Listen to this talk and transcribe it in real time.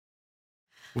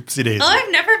Whoopsie daisy. Well,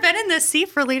 I've never been in this seat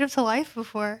for Lead Up to Life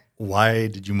before. Why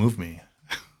did you move me?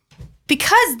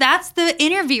 Because that's the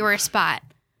interviewer spot.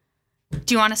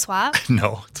 Do you want to swap?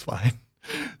 No, it's fine.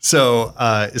 So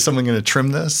is someone going to trim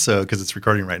this? Because it's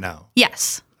recording right now.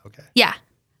 Yes. Okay. Yeah.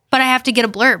 But I have to get a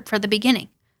blurb for the beginning.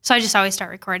 So I just always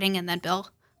start recording and then Bill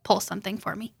pulls something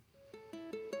for me.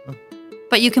 Oh.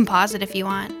 But you can pause it if you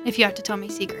want, if you have to tell me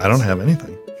secrets. I don't have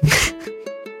anything.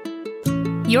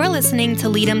 You're listening to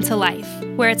Lead 'em to Life,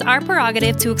 where it's our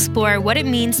prerogative to explore what it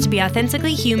means to be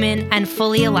authentically human and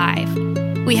fully alive.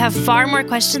 We have far more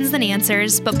questions than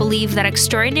answers, but believe that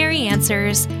extraordinary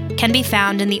answers can be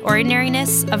found in the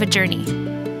ordinariness of a journey.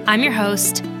 I'm your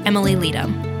host, Emily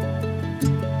Leadham.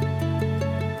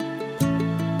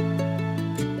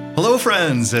 Hello,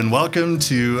 friends, and welcome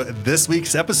to this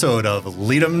week's episode of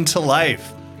Lead 'em to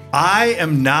Life. I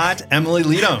am not Emily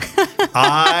Leadham.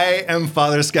 I am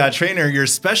Father Scott Trainer, your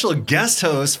special guest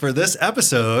host for this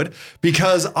episode,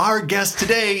 because our guest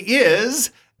today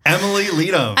is Emily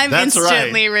Leadham. I'm That's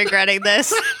instantly regretting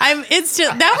this. That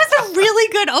was a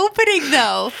really good opening,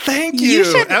 though. Thank you,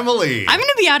 Emily. I'm going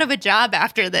to be out of a job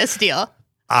after this deal.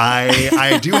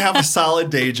 I do have a solid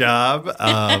day job,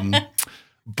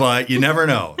 but you never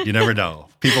know. You never know.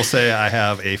 People say I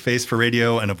have a face for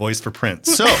radio and a voice for print.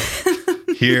 So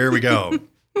here we go.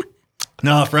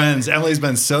 No, friends, Emily's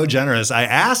been so generous. I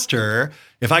asked her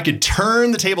if I could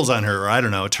turn the tables on her, or I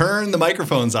don't know, turn the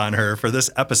microphones on her for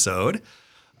this episode.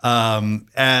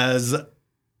 As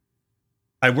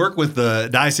I work with the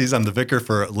diocese, I'm the vicar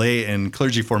for lay and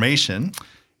clergy formation.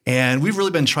 And we've really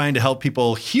been trying to help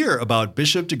people hear about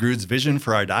Bishop DeGrood's vision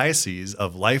for our diocese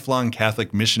of lifelong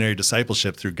Catholic missionary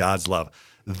discipleship through God's love.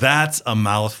 That's a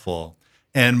mouthful.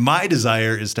 And my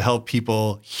desire is to help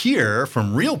people hear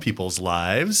from real people's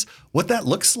lives what that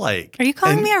looks like. Are you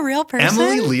calling me a real person?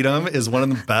 Emily Leadham is one of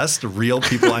the best real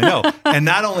people I know. And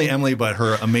not only Emily, but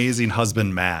her amazing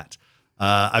husband, Matt.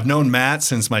 I've known Matt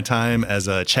since my time as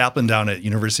a chaplain down at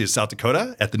University of South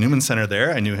Dakota at the Newman Center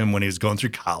there. I knew him when he was going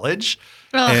through college.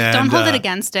 Don't hold it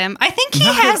against him. I think he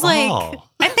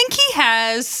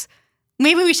has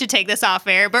maybe we should take this off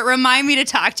air, but remind me to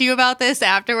talk to you about this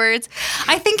afterwards.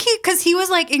 I think because he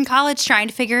was like in college trying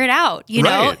to figure it out, you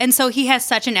know? Right. And so he has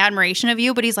such an admiration of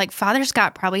you, but he's like, Father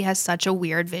Scott probably has such a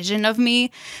weird vision of me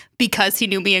because he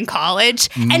knew me in college.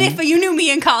 Mm-hmm. And if you knew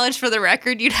me in college, for the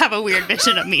record, you'd have a weird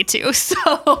vision of me too.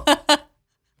 So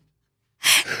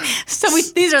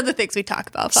these are the things we talk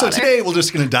about, Father. So today we're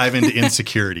just going to dive into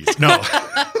insecurities. No.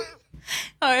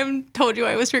 I told you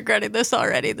I was regretting this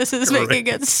already. This is making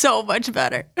it so much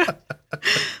better.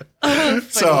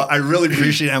 So I really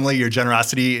appreciate, Emily, your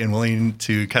generosity and willing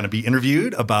to kind of be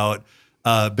interviewed about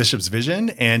Bishop's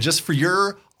vision. And just for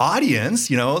your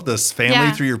audience, you know, this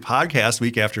family through your podcast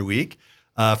week after week,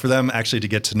 for them actually to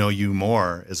get to know you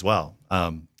more as well.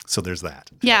 So there's that.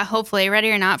 Yeah, hopefully.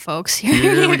 Ready or not, folks.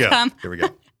 Here we go. Here we go.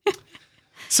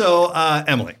 So,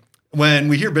 Emily, when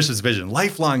we hear Bishop's vision,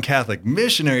 lifelong Catholic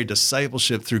missionary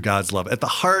discipleship through God's love, at the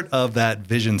heart of that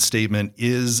vision statement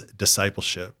is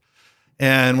discipleship.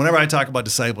 And whenever I talk about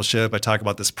discipleship, I talk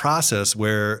about this process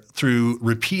where through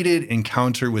repeated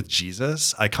encounter with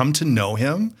Jesus, I come to know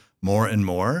him more and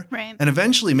more, right, and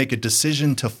eventually make a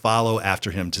decision to follow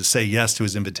after him, to say yes to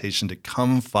his invitation to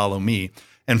come follow me.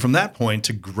 And from that point,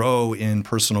 to grow in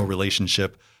personal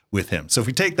relationship with him. So if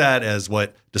we take that as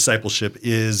what discipleship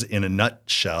is in a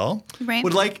nutshell, right,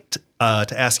 would like to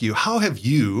ask you, how have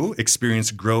you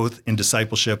experienced growth in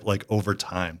discipleship like over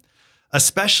time,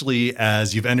 especially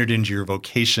as you've entered into your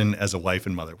vocation as a wife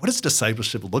and mother? What does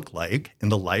discipleship look like in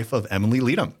the life of Emily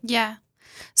Leadham? Yeah.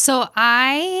 So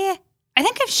I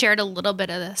think I've shared a little bit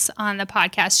of this on the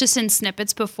podcast, just in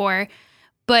snippets before,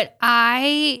 but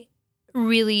I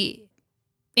really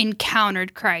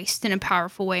encountered Christ in a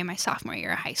powerful way my sophomore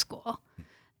year of high school.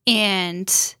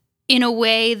 And in a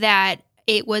way that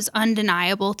it was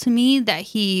undeniable to me that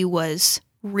he was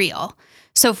real.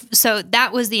 So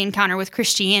that was the encounter with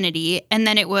Christianity. And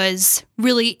then it was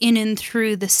really in and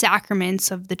through the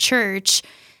sacraments of the church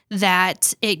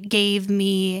that it gave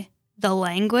me the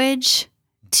language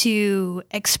to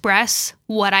express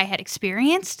what I had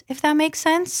experienced, if that makes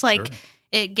sense. Like, sure.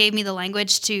 It gave me the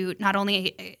language to not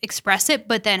only express it,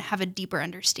 but then have a deeper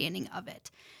understanding of it.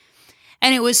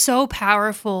 And it was so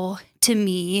powerful to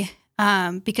me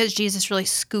because Jesus really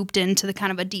scooped into the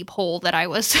kind of a deep hole that I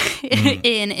was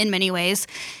in many ways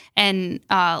and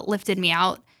lifted me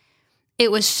out. It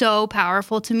was so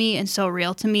powerful to me and so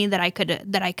real to me that I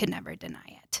could never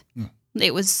deny it.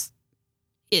 It was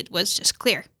just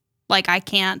clear. Like, I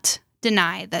can't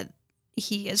deny that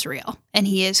he is real and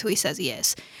he is who he says he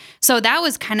is. So that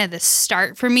was kind of the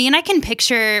start for me. And I can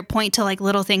point to like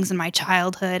little things in my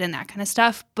childhood and that kind of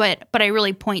stuff. But I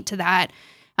really point to that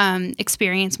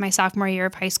experience my sophomore year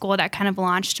of high school that kind of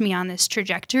launched me on this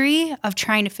trajectory of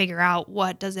trying to figure out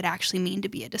what does it actually mean to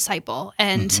be a disciple.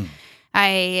 And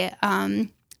I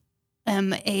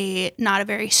am not a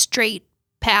very straight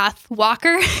path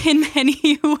walker in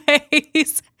many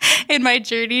ways in my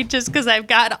journey, just because I've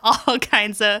got all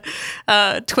kinds of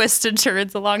twists and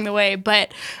turns along the way.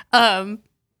 But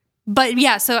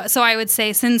yeah, so I would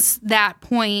say since that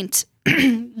point,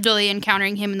 really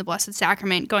encountering him in the Blessed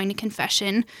Sacrament, going to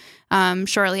confession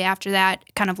shortly after that,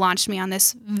 kind of launched me on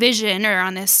this vision or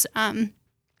on this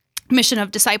mission of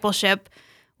discipleship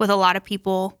with a lot of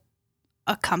people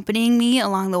accompanying me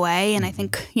along the way. And I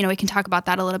think, we can talk about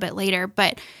that a little bit later.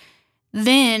 But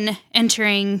then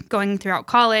going throughout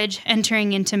college,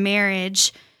 entering into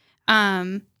marriage,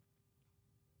 I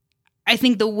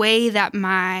think the way that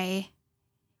my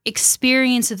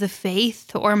experience of the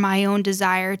faith or my own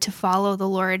desire to follow the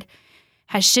Lord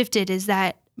has shifted is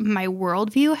that my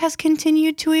worldview has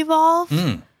continued to evolve.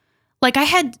 Like I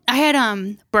had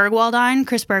Chris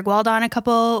Bergwald on a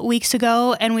couple weeks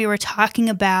ago, and we were talking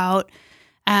about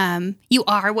you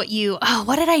are what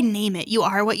did I name it? You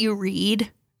are what you read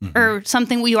or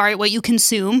something. You are what you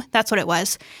consume. That's what it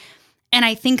was. And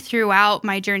I think throughout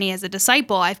my journey as a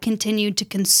disciple, I've continued to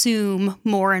consume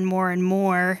more and more and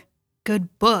more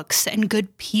good books and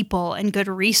good people and good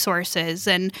resources.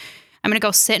 And I'm going to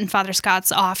go sit in Father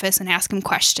Scott's office and ask him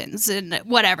questions and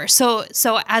whatever. So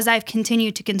as I've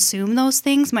continued to consume those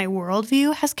things, my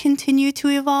worldview has continued to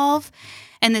evolve,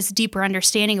 and this deeper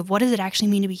understanding of what does it actually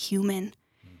mean to be human?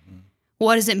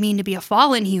 What does it mean to be a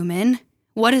fallen human?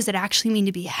 What does it actually mean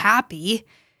to be happy?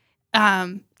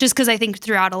 Just because I think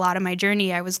throughout a lot of my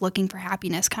journey, I was looking for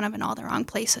happiness kind of in all the wrong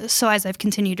places. So as I've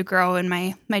continued to grow in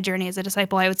my journey as a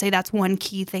disciple, I would say that's one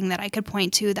key thing that I could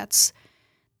point to that's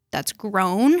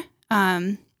grown.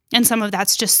 And some of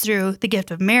that's just through the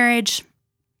gift of marriage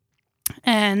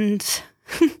and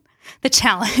the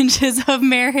challenges of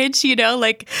marriage,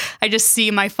 like I just see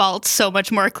my faults so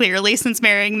much more clearly since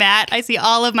marrying Matt. I see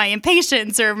all of my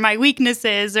impatience or my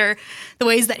weaknesses or the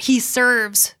ways that he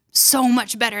serves so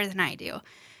much better than I do.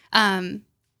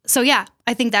 So yeah,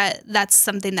 I think that's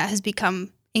something that has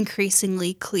become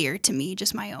increasingly clear to me.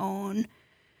 Just my own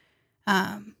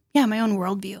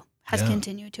worldview has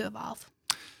continued to evolve.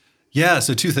 Yeah,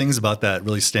 so two things about that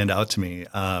really stand out to me.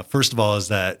 First of all is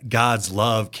that God's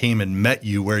love came and met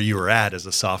you where you were at as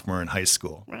a sophomore in high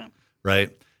school,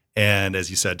 right? And as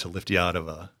you said, to lift you out of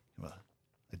a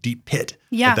deep pit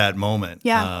at that moment.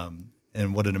 Yeah.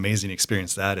 And what an amazing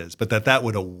experience that is. But that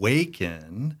would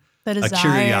awaken a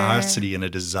curiosity and a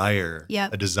desire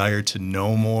to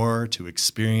know more, to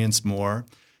experience more,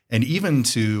 and even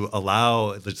to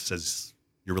allow, as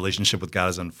your relationship with God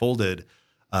has unfolded,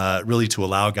 really to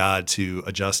allow God to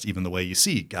adjust even the way you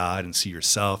see God and see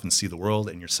yourself and see the world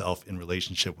and yourself in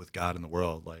relationship with God and the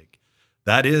world. Like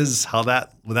that is how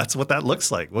that's what that looks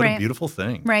like. What a beautiful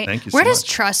thing. Right. Thank you Where so does much.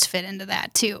 trust fit into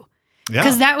that too? Yeah.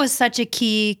 Because that was such a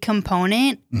key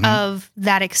component of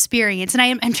that experience. And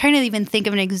I'm trying to even think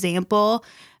of an example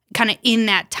kind of in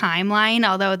that timeline,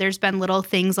 although there's been little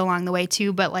things along the way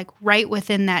too, but like right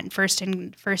within that first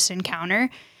encounter,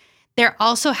 there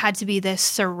also had to be this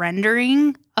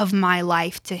surrendering of my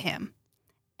life to him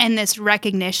and this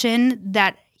recognition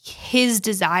that his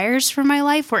desires for my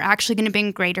life were actually going to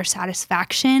bring greater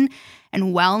satisfaction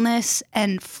and wellness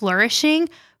and flourishing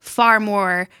far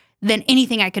more than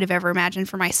anything I could have ever imagined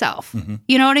for myself.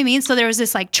 You know what I mean? So there was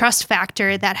this like trust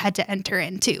factor that had to enter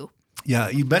in too. Yeah,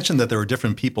 you mentioned that there were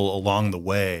different people along the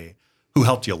way who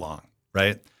helped you along,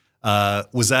 right?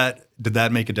 Did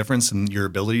that make a difference in your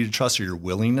ability to trust or your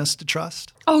willingness to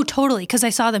trust? Oh, totally. Because I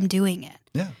saw them doing it.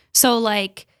 Yeah. So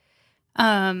like,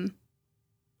 I'm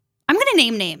going to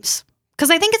name names because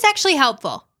I think it's actually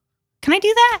helpful. Can I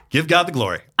do that? Give God the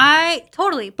glory.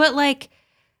 But like,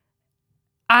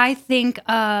 I think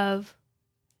of,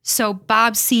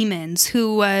 Bob Siemens,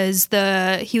 who was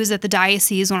he was at the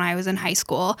diocese when I was in high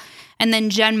school. And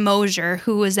then Jen Mosier,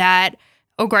 who was at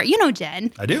O'Gorman. You know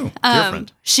Jen. I do. Dear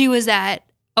friend. She was at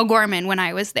O'Gorman when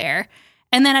I was there.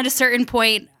 And then at a certain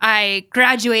point, I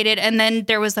graduated, and then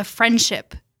there was a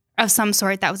friendship of some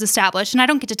sort that was established. And I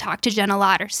don't get to talk to Jen a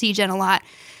lot or see Jen a lot,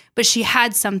 but she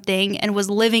had something and was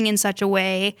living in such a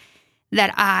way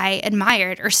that I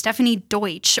admired. Or Stephanie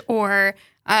Deutsch, or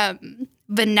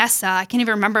Vanessa. I can't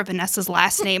even remember Vanessa's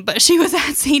last name, but she was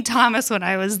at St. Thomas when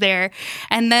I was there.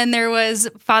 And then there was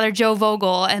Father Joe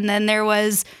Vogel, and then there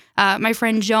was my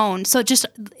friend Joan. So just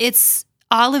it's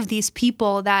all of these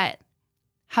people that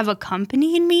have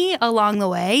accompanied me along the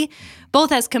way,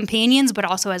 both as companions, but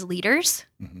also as leaders,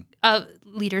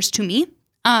 leaders to me,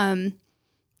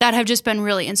 that have just been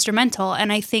really instrumental.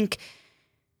 And I think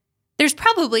there's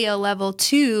probably a level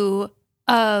too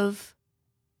of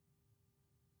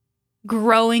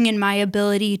growing in my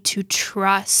ability to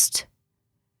trust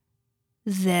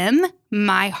them,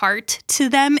 my heart to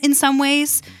them in some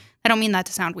ways. I don't mean that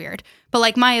to sound weird, but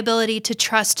like my ability to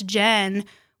trust Jen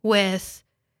with,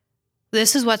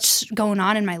 this is what's going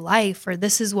on in my life, or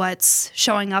this is what's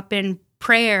showing up in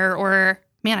prayer, or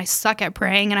man, I suck at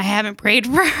praying and I haven't prayed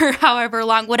for however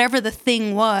long, whatever the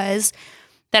thing was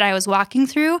that I was walking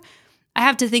through. I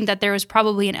have to think that there was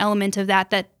probably an element of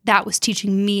that was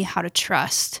teaching me how to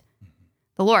trust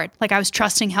the Lord. Like I was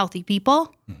trusting healthy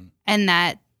people, and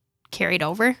that carried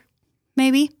over,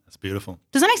 maybe. That's beautiful.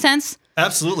 Does that make sense?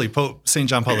 Absolutely. Pope St.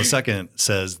 John Paul II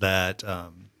says that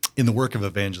in the work of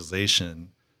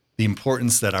evangelization, the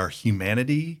importance that our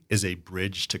humanity is a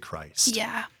bridge to Christ.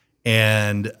 Yeah.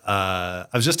 And I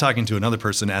was just talking to another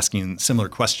person asking similar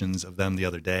questions of them the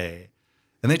other day.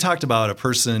 And they talked about a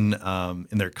person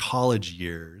in their college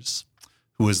years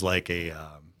who was like a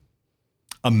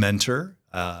mentor.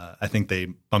 I think they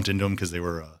bumped into him because they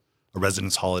were a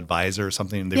residence hall advisor or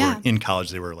something. They were in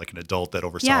college. They were like an adult that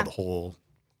oversaw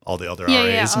all the other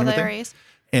RAs and everything. RAs.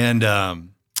 And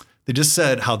they just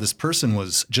said how this person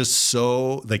was just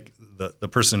so, like the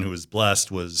person who was blessed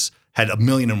had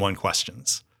 1,000,001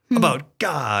 questions about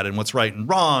God and what's right and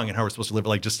wrong and how we're supposed to live,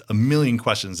 like just 1,000,000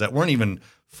 questions that weren't even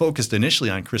focused initially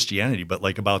on Christianity, but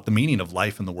like about the meaning of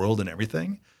life and the world and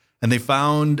everything. And they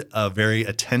found a very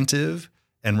attentive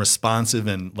and responsive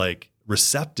and like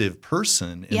receptive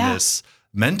person in this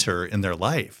mentor in their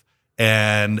life.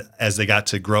 And as they got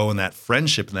to grow in that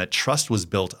friendship and that trust was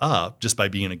built up just by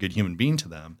being a good human being to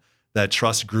them, that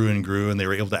trust grew and grew, and they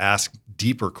were able to ask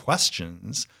deeper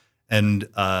questions. And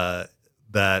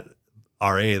that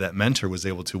RA, that mentor, was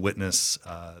able to witness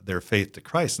their faith to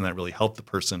Christ, and that really helped the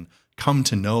person come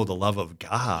to know the love of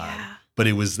God. Yeah. But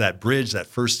it was that bridge, that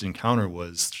first encounter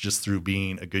was just through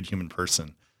being a good human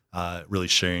person, really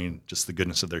sharing just the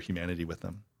goodness of their humanity with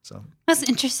them. So that's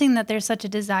interesting that there's such a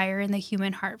desire in the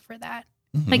human heart for that.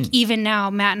 Like even now,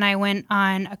 Matt and I went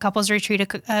on a couples retreat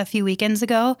a few weekends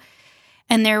ago,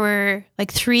 and there were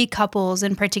like 3 couples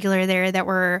in particular there that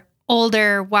were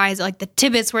older, wise, like the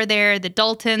Tibbets were there, the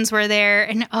Daltons were there,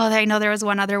 and I know there was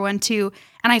one other one too.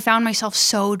 And I found myself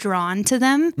so drawn to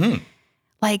them.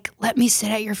 Like, let me sit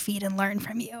at your feet and learn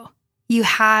from you. You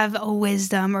have a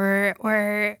wisdom,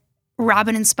 or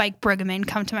Robin and Spike Brueggemann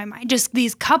come to my mind. Just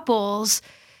these couples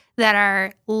that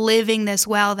are living this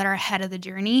well, that are ahead of the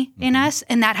journey in us.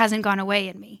 And that hasn't gone away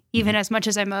in me, even as much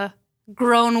as I'm a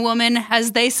grown woman,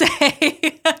 as they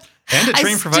say. And a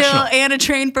trained professional. And a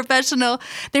trained professional.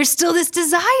 There's still this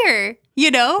desire,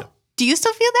 you know? Yep. Do you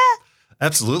still feel that?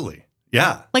 Absolutely.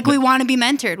 Yeah. Like we want to be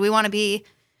mentored. We want to be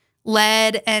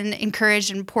led and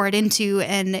encouraged and poured into.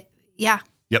 And Yep.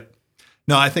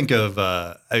 No, I think of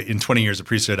in 20 years of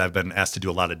priesthood, I've been asked to do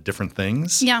a lot of different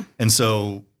things. Yeah. And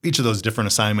so each of those different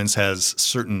assignments has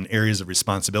certain areas of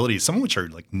responsibility, some of which are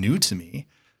like new to me,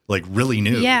 like really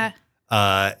new. Yeah.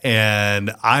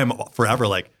 And I'm forever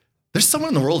like, there's someone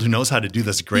in the world who knows how to do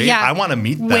this great. Yeah. I want to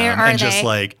meet them and just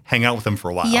like hang out with them for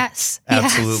a while. Yes.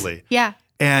 Absolutely. Yes. Yeah.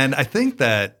 And I think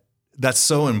that's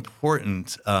so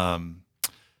important. I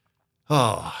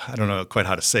don't know quite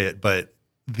how to say it, but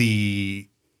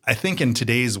I think in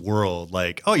today's world,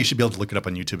 like, you should be able to look it up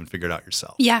on YouTube and figure it out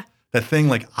yourself. Yeah. That thing,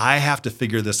 like, I have to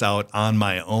figure this out on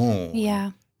my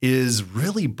own is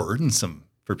really burdensome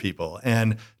for people.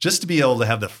 And just to be able to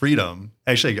have the freedom,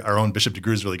 actually, our own Bishop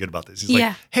DeGrue is really good about this. He's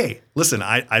like, hey, listen,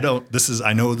 I know this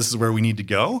is where we need to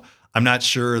go. I'm not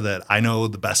sure that I know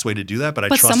the best way to do that, but I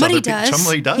trust somebody other people.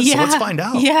 Somebody does. Yeah. So let's find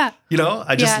out. Yeah. You know,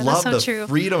 I just love the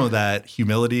freedom of that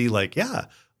humility. Like,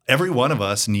 every one of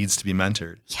us needs to be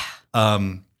mentored. Yeah.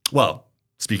 Well,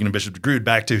 speaking of Bishop DeGrue,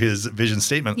 back to his vision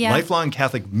statement, lifelong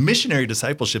Catholic missionary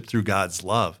discipleship through God's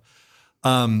love.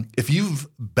 If you've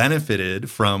benefited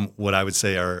from what I would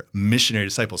say are missionary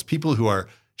disciples, people who are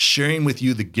sharing with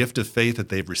you the gift of faith that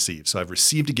they've received. So I've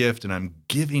received a gift and I'm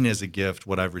giving as a gift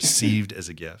what I've received as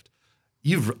a gift.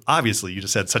 You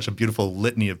just had such a beautiful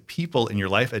litany of people in your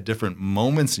life at different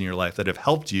moments in your life that have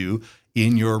helped you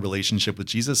in your relationship with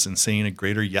Jesus and saying a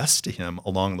greater yes to him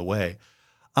along the way.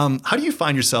 How do you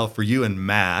find yourself, for you and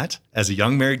Matt, as a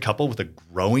young married couple with a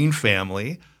growing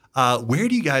family, where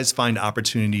do you guys find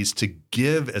opportunities to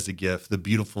give as a gift the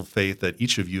beautiful faith that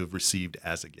each of you have received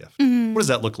as a gift? Mm-hmm. What does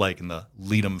that look like in the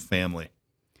Leadham family?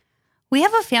 We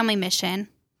have a family mission.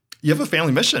 You have a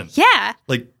family mission? Yeah.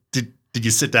 Like, Did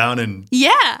you sit down and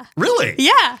Yeah. really?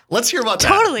 Yeah. Let's hear about that.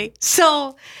 Totally.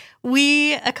 So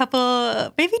maybe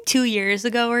 2 years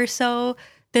ago or so,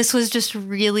 this was just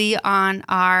really on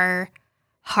our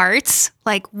hearts.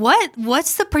 Like,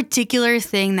 what's the particular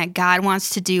thing that God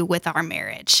wants to do with our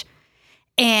marriage?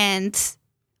 And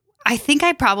I think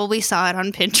I probably saw it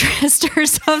on Pinterest or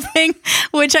something,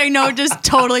 which I know just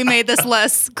totally made this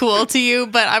less cool to you,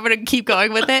 but I'm going to keep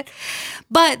going with it.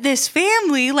 But this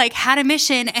family like had a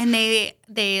mission, and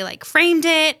they like framed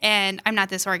it, and I'm not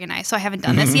this organized, so I haven't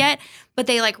done this yet, but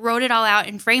they like wrote it all out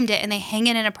and framed it, and they hang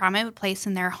it in a prominent place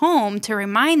in their home to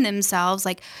remind themselves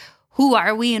like, who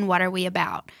are we and what are we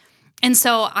about? And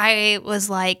so I was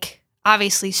like,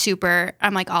 obviously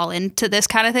I'm like all into this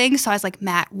kind of thing. So I was like,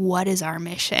 Matt, what is our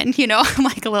mission? You know, I'm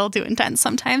like a little too intense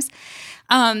sometimes.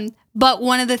 But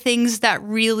one of the things that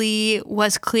really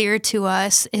was clear to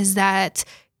us is that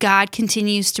God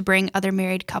continues to bring other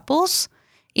married couples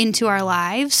into our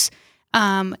lives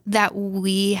that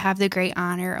we have the great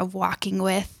honor of walking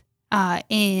with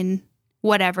in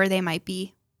whatever they might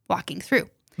be walking through.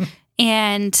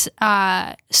 And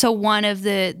so one of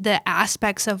the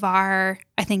aspects of our,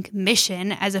 I think,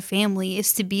 mission as a family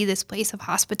is to be this place of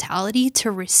hospitality,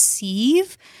 to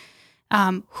receive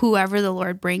whoever the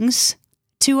Lord brings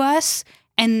to us,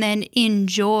 and then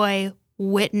enjoy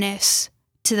witness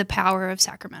to the power of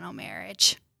sacramental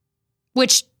marriage.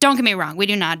 Which, don't get me wrong, we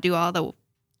do not do all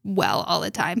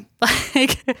the time.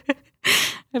 Like,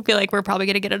 I feel like we're probably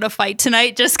going to get in a fight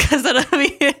tonight just because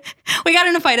we got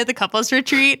in a fight at the couples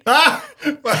retreat. I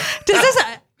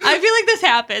feel like this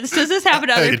happens. Does this happen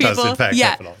to other people? It does, in fact,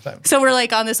 happen all the time. So we're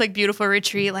like on this like beautiful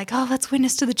retreat, like, oh, let's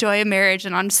witness to the joy of marriage.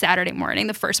 And on Saturday morning,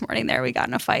 the first morning there, we got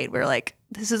in a fight. We were like,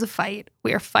 this is a fight.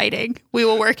 We are fighting. We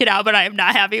will work it out, but I am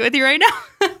not happy with you right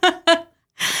now.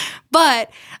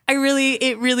 But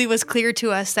it really was clear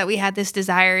to us that we had this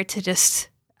desire to just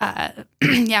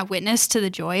witness to the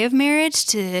joy of marriage,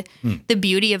 to the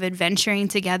beauty of adventuring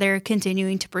together,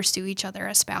 continuing to pursue each other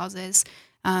as spouses,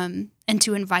 and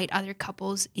to invite other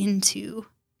couples into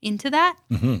that,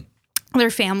 other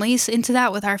families into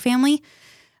that with our family.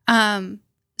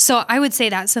 So I would say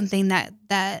that's something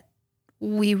that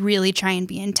we really try and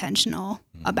be intentional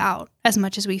about as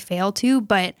much as we fail to,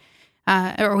 but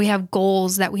or we have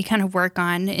goals that we kind of work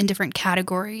on in different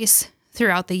categories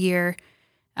throughout the year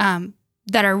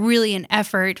that are really an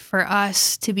effort for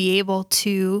us to be able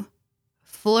to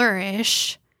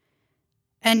flourish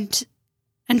and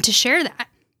to share that,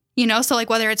 you know? So like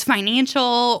whether it's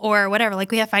financial or whatever,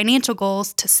 like we have financial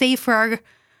goals to save for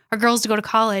our girls to go to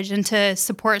college and to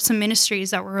support some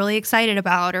ministries that we're really excited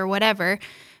about or whatever.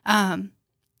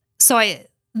 So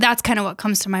that's kind of what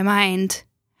comes to my mind.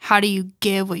 How do you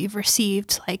give what you've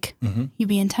received? Like you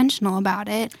be intentional about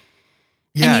it.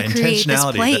 Yeah, and you create this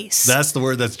intentionality. place. That's the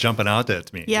word that's jumping out there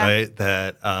to me, Yeah. right?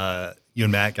 That you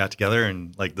and Matt got together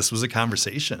and like this was a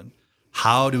conversation.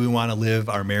 How do we want to live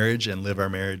our marriage and live our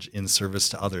marriage in service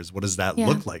to others? What does that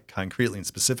look like concretely and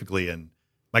specifically? And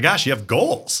my gosh, you have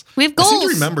goals. We have I seem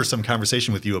goals. to remember some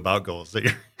conversation with you about goals that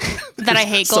you're That I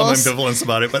hate some goals. ambivalence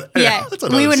about it, but Yeah, that's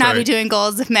another we would not story. be doing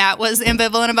goals if Matt was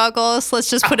ambivalent about goals. Let's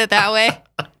just put it that way.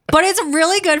 But it's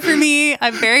really good for me.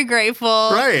 I'm very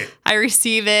grateful. Right. I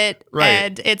receive it. Right.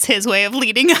 And it's his way of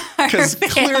leading our Because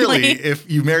family. clearly,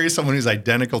 if you marry someone who's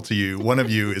identical to you, one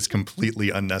of you is completely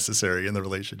unnecessary in the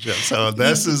relationship. So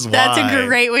this is why. That's a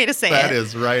great way to say That it.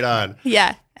 is right on.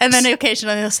 Yeah. And then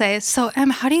occasionally he'll say, so Em,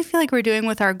 how do you feel like we're doing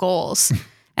with our goals?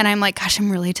 And I'm like, gosh, I'm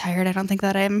really tired. I don't think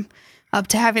that I'm up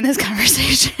to having this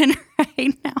conversation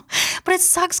right now. But it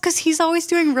sucks because he's always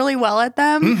doing really well at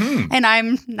them. And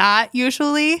I'm not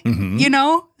usually, you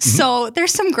know? So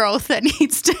there's some growth that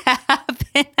needs to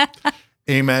happen.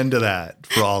 Amen to that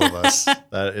for all of us.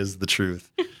 That is the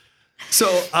truth. So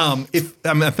if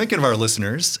I'm thinking of our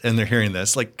listeners and they're hearing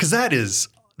this, like, because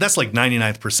that's like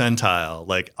 99th percentile,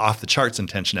 like off the charts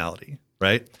intentionality,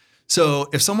 right? So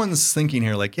if someone's thinking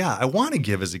here, like, yeah, I want to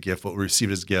give as a gift what we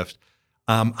received as a gift,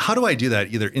 how do I do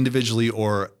that either individually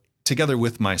or together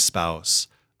with my spouse?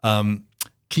 Can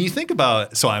you think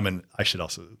about, so I should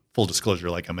also, full disclosure,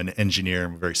 like I'm an engineer,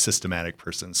 I'm a very systematic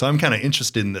person. So I'm kind of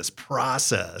interested in this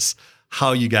process,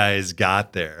 how you guys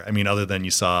got there. I mean, other than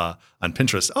you saw on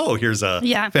Pinterest, oh, here's a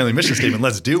family mission statement,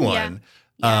 let's do one.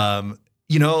 Yeah.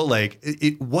 You know, like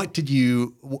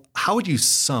how would you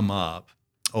sum up,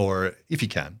 or if you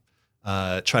can,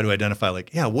 try to identify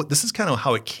like, this is kind of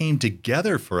how it came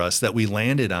together for us that we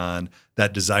landed on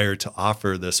that desire to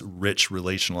offer this rich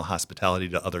relational hospitality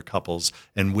to other couples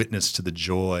and witness to the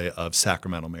joy of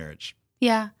sacramental marriage.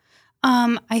 Yeah.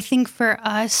 I think for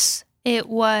us, it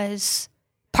was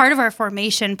part of our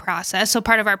formation process, so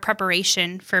part of our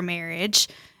preparation for marriage,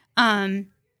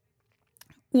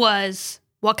 was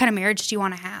what kind of marriage do you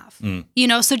want to have? You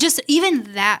know, so just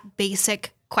even that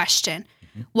basic question,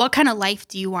 what kind of life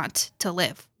do you want to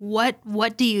live?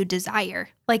 What do you desire?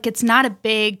 Like, it's not a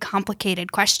big,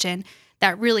 complicated question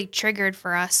that really triggered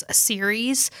for us a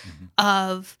series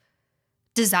of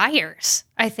desires,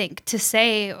 I think, to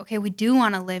say, okay, we do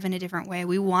want to live in a different way.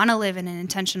 We want to live in an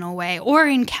intentional way, or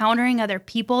encountering other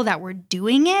people that were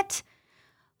doing it,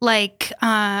 like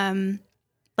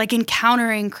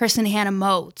encountering Chris and Hannah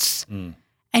Moats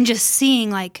and just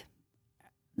seeing like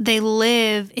they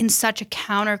live in such a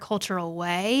countercultural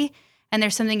way, and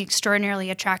there's something extraordinarily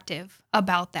attractive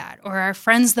about that. Or our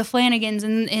friends, the Flanagans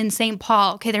in St.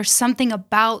 Paul, okay, there's something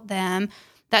about them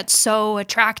that's so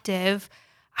attractive.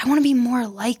 I want to be more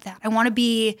like that. I want to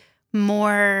be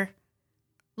more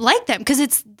like them because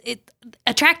it's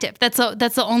attractive. That's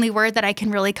the only word that I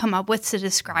can really come up with to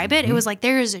describe it. It was like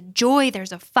there is a joy,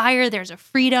 there's a fire, there's a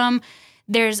freedom,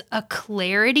 there's a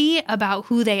clarity about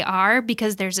who they are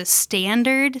because there's a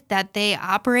standard that they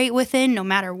operate within no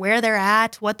matter where they're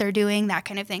at, what they're doing, that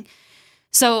kind of thing.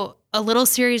 So a little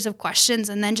series of questions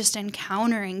and then just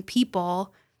encountering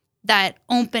people that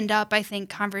opened up, I think,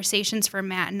 conversations for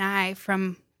Matt and I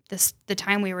from the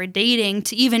time we were dating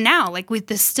to even now. Like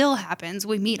this still happens.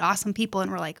 We meet awesome people and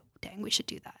we're like, dang, we should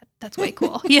do that. That's way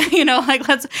cool. Yeah, you know, like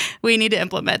we need to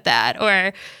implement that.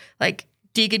 Or like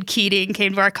Deacon Keating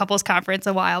came to our couples conference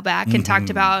a while back and talked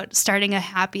about starting a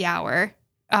happy hour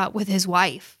with his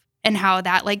wife and how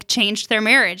that like changed their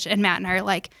marriage. And Matt and I are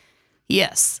like,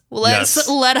 yes, let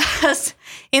us,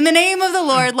 in the name of the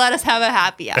Lord, let us have a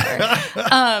happy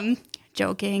hour.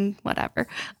 Joking, whatever.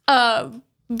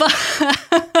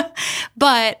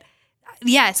 But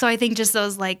yeah, so I think just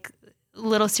those like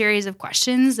little series of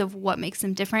questions of what makes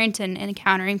them different and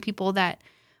encountering people that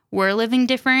were living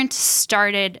different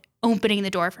started opening the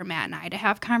door for Matt and I to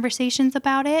have conversations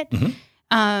about it.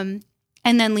 And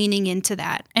then leaning into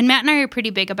that. And Matt and I are pretty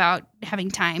big about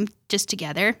having time just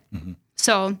together.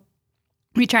 So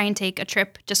we try and take a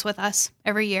trip just with us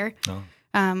every year.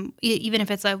 Even if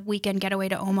it's a weekend getaway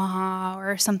to Omaha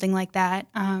or something like that.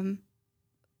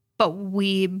 But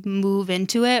we move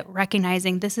into it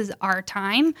recognizing this is our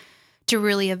time to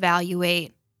really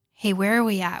evaluate, hey, where are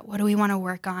we at? What do we want to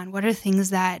work on? What are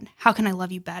things how can I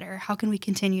love you better? How can we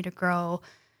continue to grow?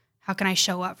 How can I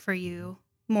show up for you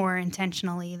more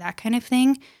intentionally? That kind of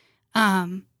thing.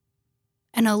 And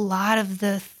a lot of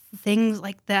the things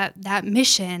like that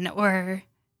mission or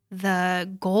the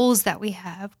goals that we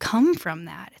have come from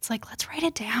that. It's like, let's write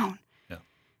it down. Yeah.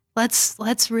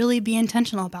 Let's really be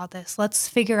intentional about this. Let's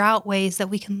figure out ways that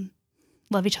we can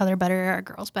love each other better, our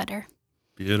girls better.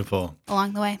 Beautiful.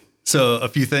 Along the way. So a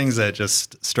few things that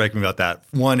just strike me about that.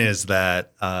 One is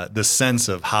that the sense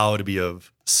of how to be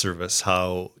of service,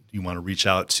 how you want to reach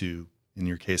out to, in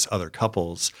your case, other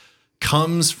couples,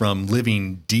 comes from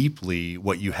living deeply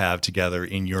what you have together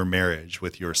in your marriage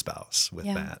with your spouse, with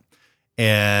Matt.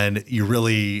 And you're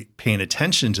really paying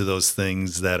attention to those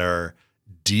things that are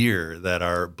dear, that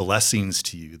are blessings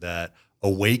to you, that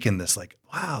awaken this like,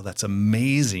 wow, that's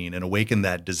amazing, and awaken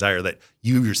that desire that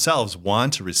you yourselves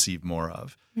want to receive more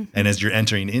of. And as you're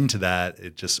entering into that,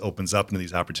 it just opens up into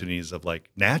these opportunities of like,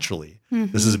 naturally,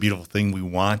 this is a beautiful thing. We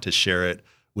want to share it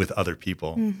with other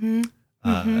people.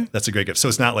 That's a great gift. So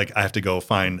it's not like I have to go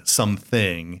find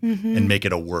something and make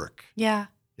it a work. Yeah.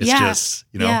 It's just,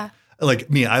 you know, like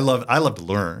me, I love to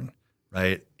learn,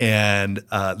 right? And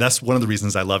that's one of the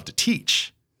reasons I love to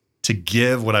teach, to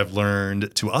give what I've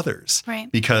learned to others. Right.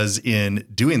 Because in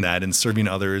doing that and serving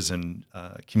others and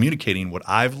communicating what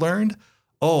I've learned,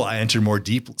 I enter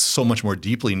so much more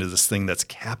deeply into this thing that's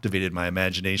captivated my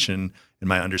imagination and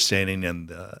my understanding and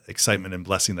the excitement and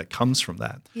blessing that comes from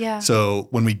that. Yeah. So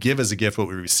when we give as a gift what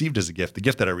we received as a gift, the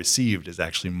gift that I received is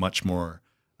actually much more,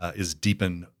 is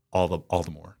deepened all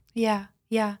the more. Yeah.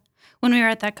 Yeah. When we were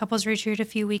at that couples retreat a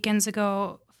few weekends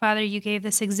ago, Father, you gave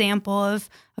this example of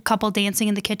a couple dancing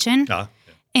in the kitchen.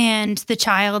 And the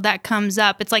child that comes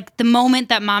up, it's like the moment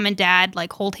that mom and dad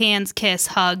like hold hands, kiss,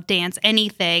 hug, dance,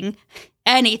 anything.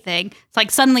 It's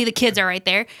like suddenly the kids are right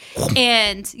there.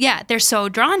 And yeah, they're so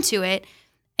drawn to it.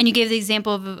 And you gave the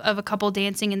example of a couple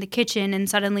dancing in the kitchen and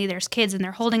suddenly there's kids and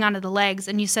they're holding onto the legs.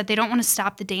 And you said they don't want to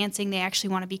stop the dancing. They actually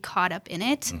want to be caught up in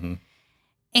it.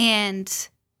 And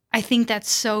I think that's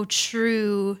so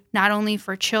true, not only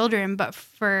for children, but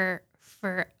for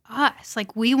us.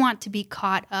 Like we want to be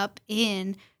caught up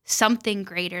in something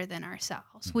greater than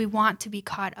ourselves. We want to be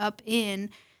caught up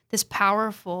in this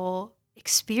powerful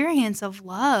experience of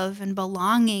love and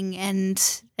belonging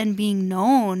and being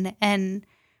known. And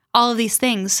all of these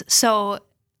things. So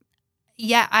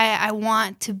yeah, I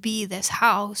want to be this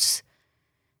house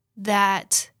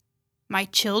that my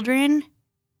children,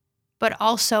 but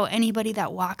also anybody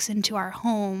that walks into our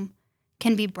home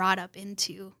can be caught up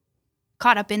into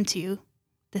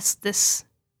this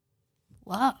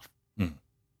love.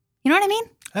 You know what I mean?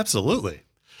 Absolutely.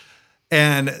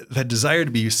 And that desire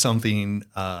to be something,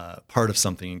 part of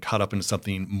something, caught up into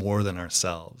something more than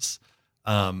ourselves.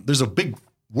 There's a big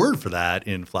word for that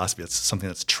in philosophy. It's something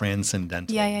that's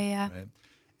transcendental. Yeah. Right?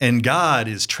 And God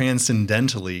is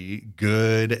transcendentally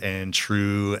good and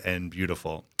true and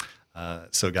beautiful.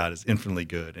 So God is infinitely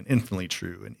good and infinitely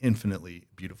true and infinitely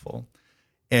beautiful.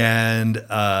 And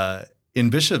in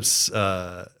Bishop's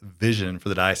vision for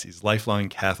the diocese, lifelong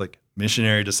Catholic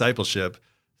missionary discipleship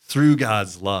through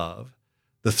God's love,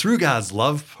 the through God's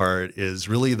love part is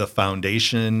really the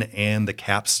foundation and the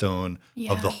capstone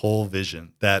of the whole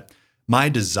vision. That my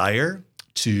desire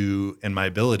to and my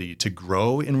ability to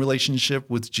grow in relationship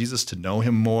with Jesus, to know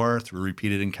him more through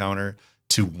repeated encounter,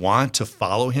 to want to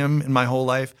follow him in my whole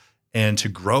life, and to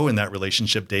grow in that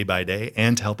relationship day by day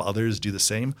and to help others do the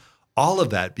same. All of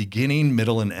that, beginning,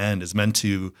 middle, and end, is meant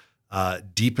to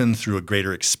deepen through a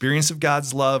greater experience of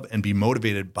God's love and be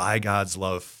motivated by God's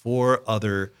love for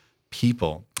other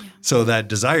people. Yeah. So that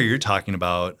desire you're talking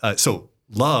about, so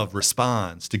love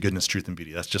responds to goodness, truth, and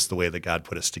beauty. That's just the way that God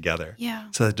put us together. Yeah.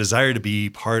 So that desire to be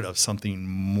part of something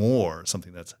more,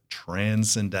 something that's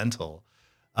transcendental,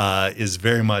 is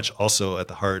very much also at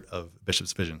the heart of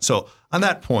Bishop's vision. So on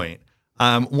that point,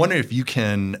 I'm wondering if you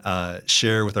can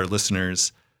share with our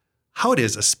listeners how it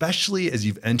is, especially as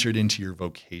you've entered into your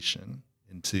vocation,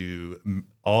 into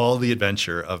all the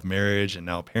adventure of marriage and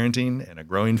now parenting and a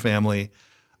growing family.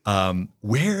 How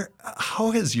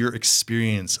has your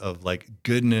experience of like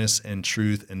goodness and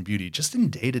truth and beauty just in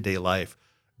day-to-day life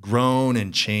grown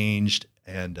and changed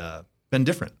and been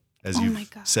different as you've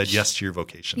said yes to your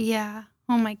vocation? Yeah.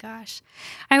 Oh my gosh.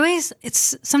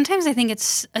 Sometimes I think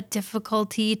it's a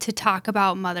difficulty to talk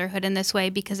about motherhood in this way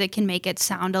because it can make it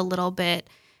sound a little bit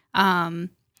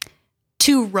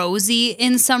too rosy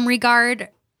in some regard,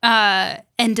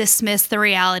 and dismiss the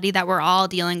reality that we're all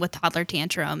dealing with toddler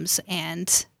tantrums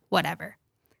and whatever.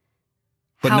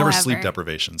 But never sleep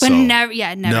deprivation. But so never.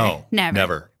 No,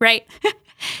 never. Right.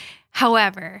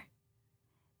 However,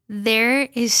 there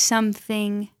is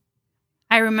something.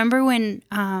 I remember when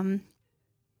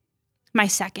my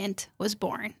second was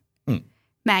born,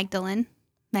 Magdalene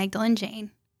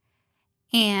Jane,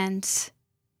 and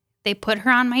they put her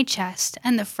on my chest,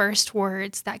 and the first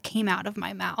words that came out of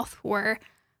my mouth were,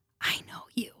 "I know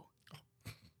you.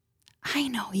 I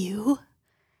know you."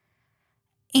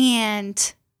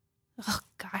 And, oh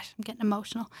gosh, I'm getting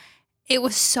emotional. It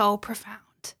was so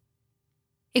profound.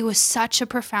 It was such a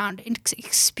profound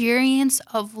experience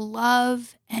of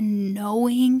love and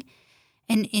knowing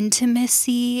and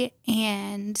intimacy.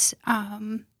 And,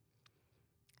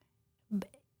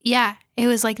 it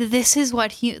was like, this is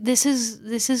what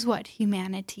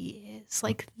humanity is.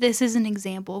 Like, this is an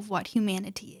example of what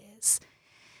humanity is.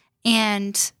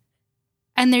 And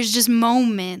there's just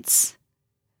moments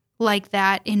like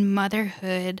that in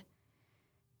motherhood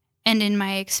and in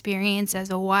my experience as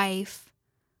a wife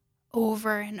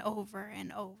over and over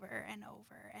and over and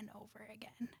over and over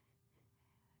again.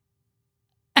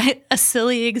 A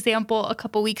silly example, a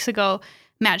couple weeks ago,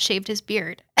 Matt shaved his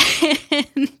beard.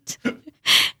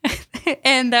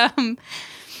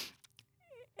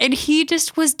 And he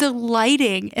just was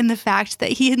delighting in the fact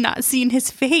that he had not seen his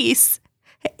face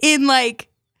in like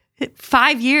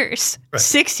 5 years,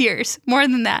 6 years, more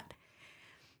than that.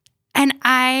 And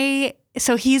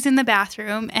so he's in the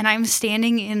bathroom and I'm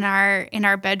standing in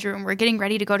our bedroom. We're getting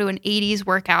ready to go to an 80s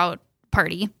workout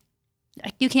party.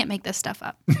 Like, you can't make this stuff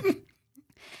up.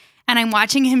 And I'm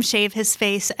watching him shave his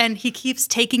face, and he keeps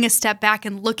taking a step back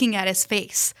and looking at his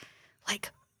face.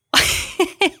 Like,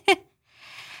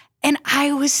 and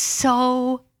I was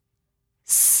so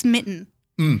smitten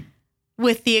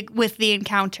with the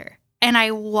encounter. And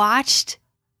I watched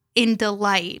in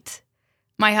delight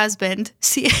my husband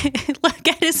look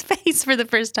at his face for the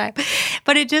first time.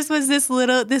 But it just was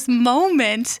this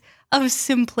moment of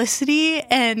simplicity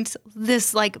and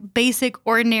this like basic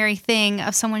ordinary thing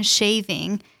of someone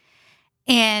shaving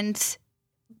and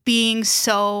being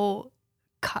so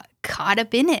caught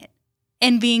up in it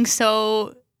and being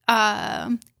so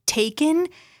taken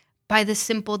by the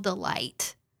simple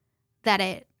delight that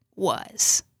it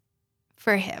was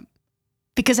for him,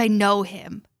 because I know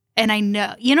him and I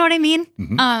know, you know what I mean?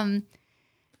 Mm-hmm.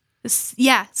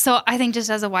 So I think just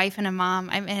as a wife and a mom,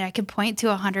 I mean, I could point to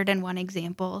 101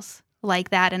 examples like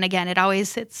that. And again, I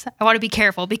want to be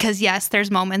careful because yes, there's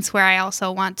moments where I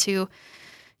also want to,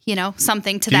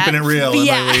 something to Keeping that. it real,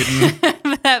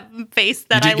 that face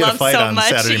that I love so much. You did get a fight on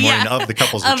Saturday morning of the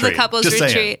couples retreat. Of the couples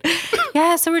retreat.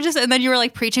 Yeah, so and then you were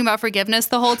like preaching about forgiveness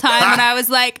the whole time. And I was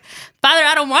like, Father,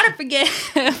 I don't want to forgive.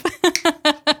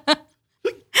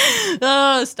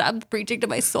 Oh, stop preaching to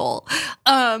my soul.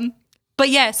 But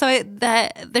yeah, so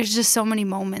there's just so many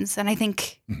moments. And I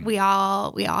think we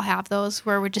all have those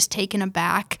where we're just taken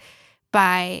aback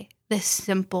by the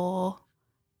simple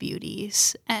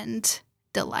beauties and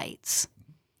delights.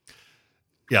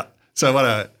 Yeah.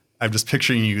 So I'm just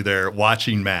picturing you there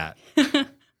watching Matt,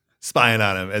 spying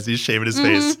on him as he's shaving his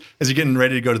face, as you're getting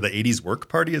ready to go to the 80s work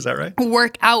party. Is that right?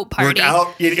 Workout party.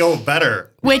 Workout?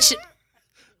 Better. Which,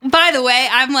 by the way,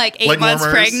 I'm like 8 months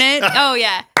pregnant. Oh,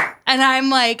 yeah. And I'm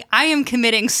like, I am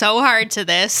committing so hard to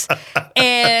this.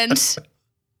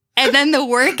 And then the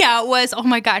workout was, oh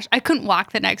my gosh, I couldn't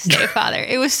walk the next day, Father.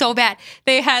 It was so bad.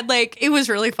 They had it was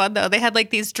really fun though. They had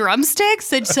these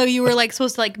drumsticks. And so you were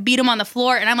supposed to beat them on the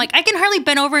floor. And I'm like, I can hardly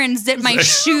bend over and zip my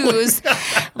shoes,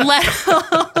 let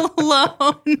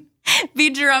alone be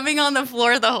drumming on the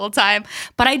floor the whole time.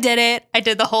 But I did it. I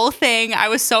did the whole thing. I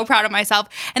was so proud of myself.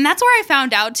 And that's where I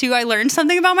found out too. I learned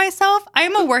something about myself. I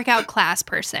am a workout class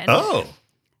person. Oh.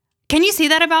 Can you see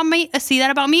that about me?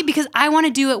 Because I want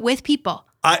to do it with people.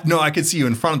 No, I could see you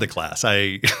in front of the class.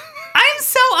 I'm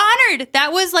so honored.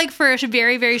 That was for a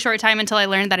very, very short time until I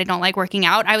learned that I don't like working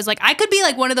out. I was like, I could be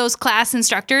one of those class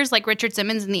instructors like Richard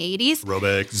Simmons in the 80s.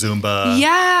 Aerobic, Zumba.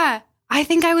 Yeah. I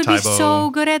think I would be Taibo. so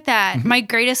good at that. My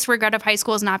greatest regret of high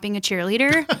school is not being a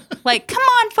cheerleader. Come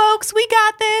on, folks, we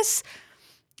got this.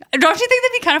 Don't you think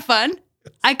that'd be kind of fun?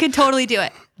 I could totally do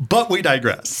it. But we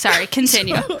digress. Sorry,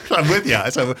 continue. I'm with you.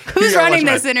 So who's running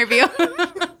this interview?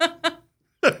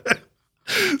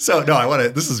 So no,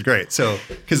 this is great. So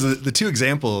because the two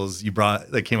examples you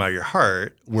brought that came out of your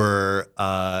heart were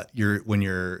when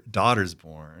your daughter's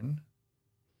born,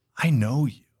 I know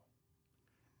you.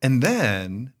 And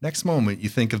then next moment you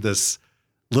think of this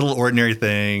little ordinary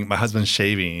thing, my husband's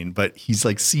shaving, but he's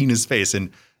seeing his face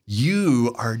and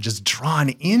you are just drawn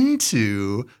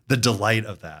into the delight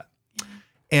of that.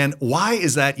 And why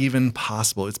is that even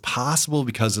possible? It's possible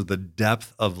because of the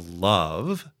depth of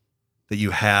love that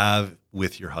you have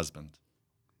with your husband.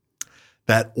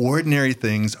 That ordinary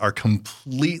things are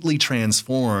completely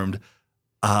transformed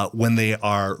when they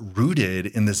are rooted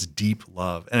in this deep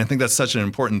love. And I think that's such an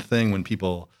important thing when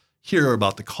people hear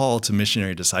about the call to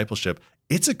missionary discipleship.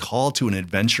 It's a call to an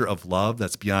adventure of love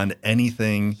that's beyond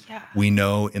anything we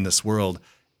know in this world.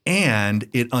 And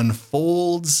it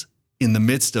unfolds in the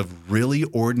midst of really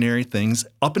ordinary things,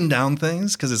 up and down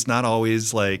things, because it's not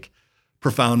always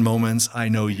profound moments. I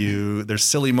know you. There's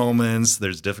silly moments.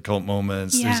 There's difficult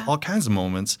moments. Yeah. There's all kinds of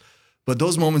moments. But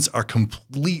those moments are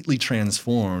completely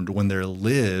transformed when they're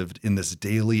lived in this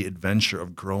daily adventure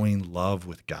of growing love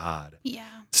with God. Yeah.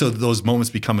 So those moments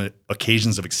become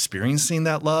occasions of experiencing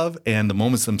that love, and the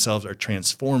moments themselves are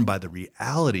transformed by the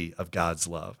reality of God's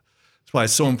love. That's why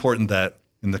it's so important that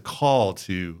in the call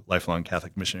to lifelong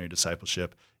Catholic missionary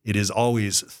discipleship, it is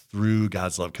always through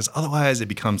God's love, because otherwise it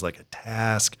becomes like a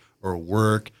task or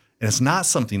work, and it's not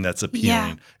something that's appealing.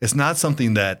 Yeah. It's not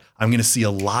something that I'm going to see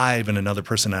alive in another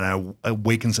person, and I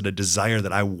awakens a desire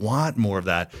that I want more of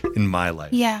that in my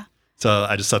life. Yeah. So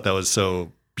I just thought that was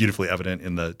so beautifully evident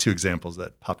in the two examples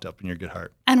that popped up in your good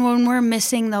heart. And when we're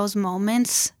missing those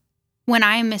moments, when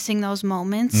I'm missing those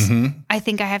moments, I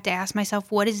think I have to ask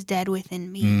myself, what is dead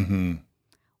within me?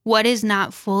 What is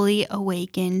not fully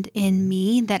awakened in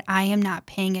me that I am not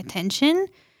paying attention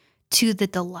to the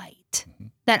delight,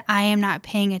 that I am not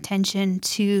paying attention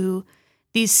to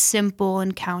these simple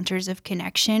encounters of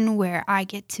connection where I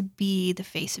get to be the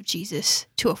face of Jesus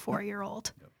to a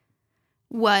 4-year-old.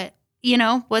 What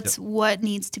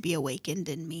needs to be awakened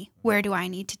in me? Where do I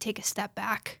need to take a step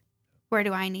back? Where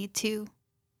do I need to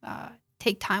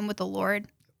take time with the Lord?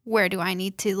 Where do I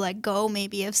need to let go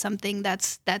maybe of something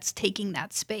that's taking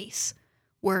that space?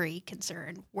 Worry,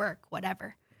 concern, work,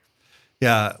 whatever.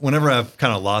 Yeah, whenever I've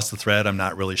kind of lost the thread, I'm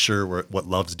not really sure what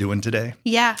love's doing today.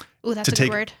 Yeah. Ooh, that's a good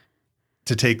word.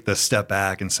 To take the step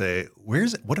back and say,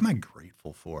 what am I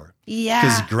grateful for? Yeah.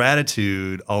 Because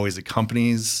gratitude always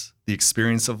accompanies the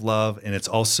experience of love, and it's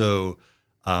also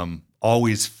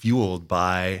always fueled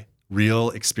by real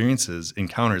experiences,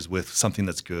 encounters with something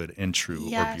that's good and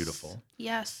true or beautiful.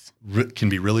 Yes. Can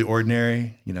be really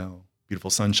ordinary,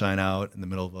 beautiful sunshine out in the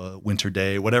middle of a winter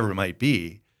day, whatever it might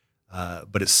be.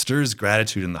 But it stirs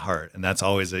gratitude in the heart. And that's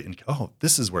always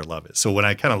this is where love is. So when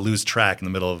I kind of lose track in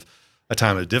the middle of a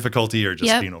time of difficulty or just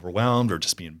Yep. being overwhelmed or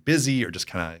just being busy or just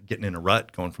kind of getting in a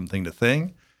rut, going from thing to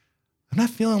thing, I'm not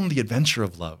feeling the adventure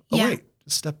of love. Oh, Yeah. wait,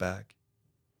 just step back.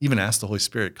 Even ask the Holy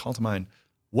Spirit, call to mind,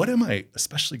 what am I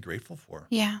especially grateful for?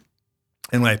 Yeah.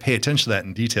 And when I pay attention to that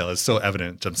in detail, it's so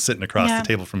evident. I'm sitting across Yeah. the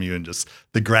table from you and just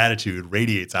the gratitude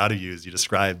radiates out of you as you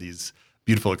describe these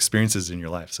beautiful experiences in your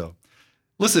life. So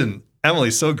listen,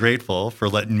 Emily, so grateful for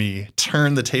letting me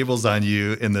turn the tables on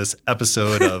you in this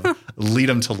episode of Lead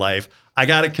 'em to Life. I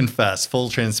got to confess, full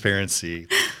transparency.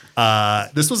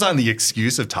 This was on the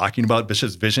excuse of talking about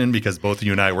Bishop's Vision because both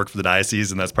you and I work for the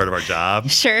diocese and that's part of our job.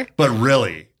 Sure. But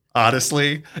really,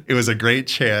 honestly, it was a great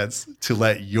chance to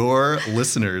let your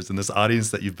listeners and this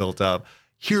audience that you've built up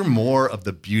hear more of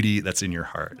the beauty that's in your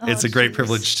heart. Oh, It's a great geez.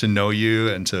 privilege to know you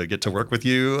and to get to work with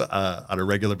you on a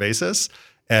regular basis.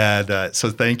 And so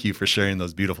thank you for sharing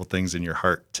those beautiful things in your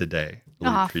heart today.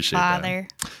 Really Oh, appreciate Father.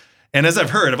 that. And as I've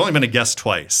heard, I've only been a guest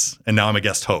twice, and now I'm a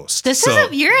guest host. This So is a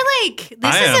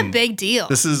big deal.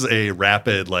 This is a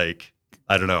rapid,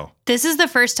 I don't know. This is the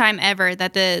first time ever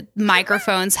that the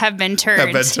microphones have been turned.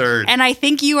 Have been turned. And I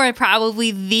think you are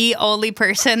probably the only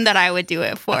person that I would do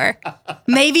it for.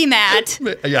 Maybe Matt.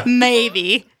 Yeah,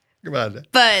 Maybe. come on.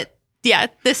 But yeah,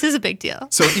 this is a big deal.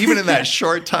 So even in that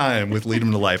short time with Lead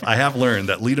 'em to Life, I have learned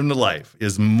that Lead 'em to Life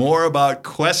is more about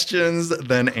questions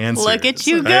than answers. Look at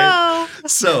you right? go.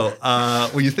 So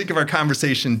when you think of our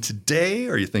conversation today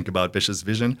or you think about Bishop's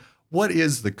Vision, what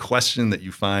is the question that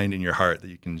you find in your heart that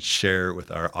you can share with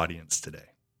our audience today?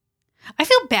 I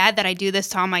feel bad that I do this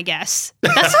to all my guests.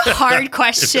 That's a hard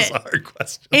question. It's a hard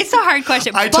question. It's a hard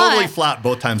question. I but totally flopped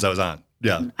both times I was on.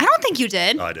 Yeah, I don't think you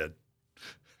did. I did.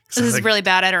 This is really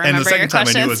bad. I don't And remember the your second time I knew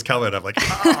it questions. was coming, I'm like,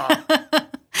 ah.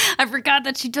 I forgot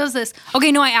that she does this.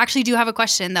 Okay, no, I actually do have a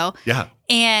question though. Yeah.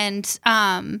 And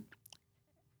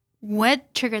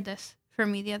what triggered this for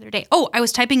me the other day? Oh, I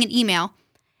was typing an email,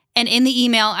 and in the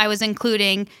email I was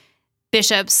including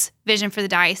Bishop's vision for the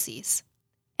diocese.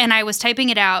 And I was typing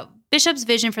it out, Bishop's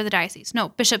vision for the diocese. No,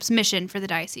 Bishop's mission for the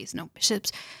diocese. No,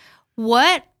 Bishop's.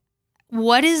 What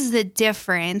is the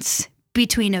difference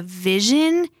between a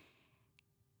vision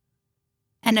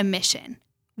and a mission?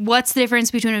 What's the difference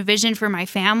between a vision for my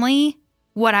family?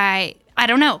 I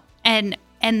don't know. And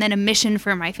then a mission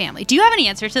for my family. Do you have any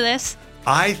answer to this?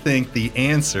 I think the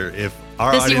answer, if our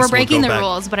audience We're will breaking go the back-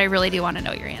 rules, but I really do want to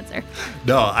know your answer.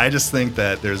 No, I just think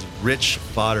that there's rich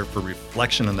fodder for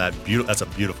reflection on that. That's a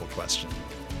beautiful question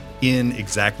in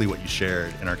exactly what you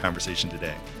shared in our conversation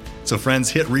today. So friends,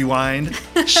 hit rewind,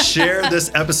 share this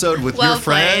episode with Well your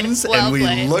played. friends, Well and we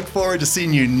played. look forward to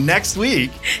seeing you next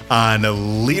week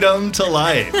on Lead 'em to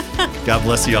Life. God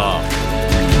bless you all.